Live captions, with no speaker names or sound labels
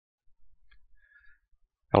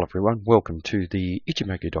Hello everyone, welcome to the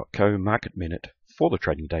Ichimoku.co Market Minute for the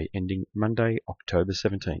trading day ending Monday, October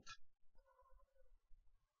 17th.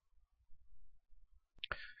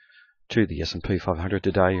 To the S&P 500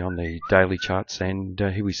 today on the daily charts, and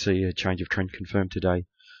here we see a change of trend confirmed today.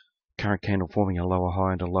 Current candle forming a lower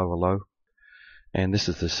high and a lower low, and this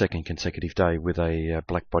is the second consecutive day with a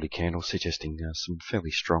black body candle suggesting some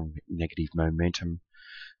fairly strong negative momentum.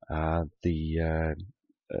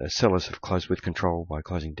 Sellers have closed with control by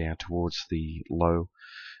closing down towards the low,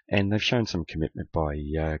 and they've shown some commitment by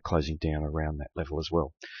closing down around that level as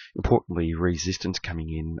well. Importantly, resistance coming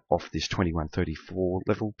in off this 2134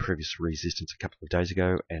 level, previous resistance a couple of days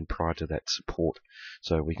ago, and prior to that support.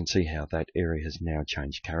 So we can see how that area has now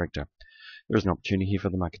changed character. There is an opportunity here for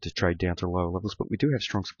the market to trade down to lower levels, but we do have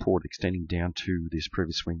strong support extending down to this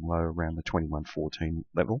previous swing low around the 2114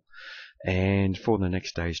 level. And for the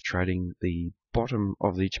next day's trading, the bottom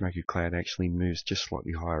of the Ichimoku cloud actually moves just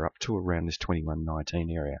slightly higher up to around this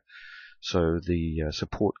 2119 area. So the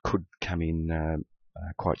support could come in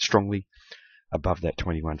quite strongly above that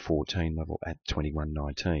 2114 level at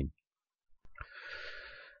 2119.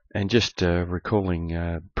 And just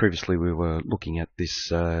recalling, previously we were looking at this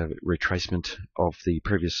retracement of the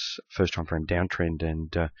previous first time frame downtrend,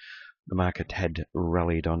 and the market had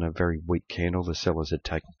rallied on a very weak candle. The sellers had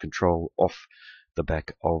taken control off the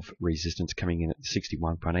back of resistance coming in at the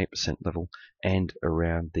 61.8% level and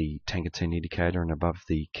around the Tenkan-sen indicator and above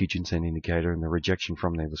the Kijun-sen indicator, and the rejection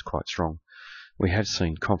from there was quite strong. We have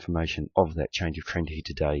seen confirmation of that change of trend here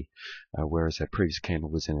today, whereas that previous candle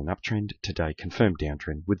was in an uptrend. Today, confirmed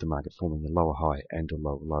downtrend with the market forming a lower high and a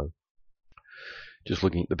lower low. Just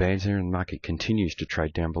looking at the bands here, and the market continues to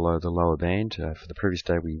trade down below the lower band. For the previous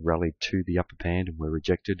day, we rallied to the upper band and were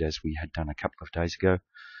rejected, as we had done a couple of days ago.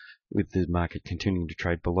 With the market continuing to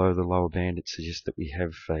trade below the lower band, it suggests that we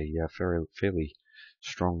have a fairly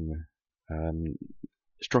strong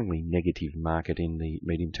strongly negative market in the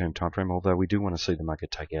medium-term time frame, although we do want to see the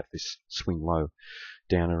market take out this swing low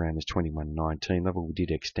down around this 2119 level. We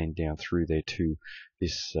did extend down through there to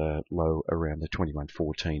this low around the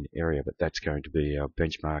 2114 area, but that's going to be our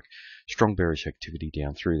benchmark. Strong bearish activity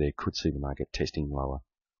down through there could see the market testing lower.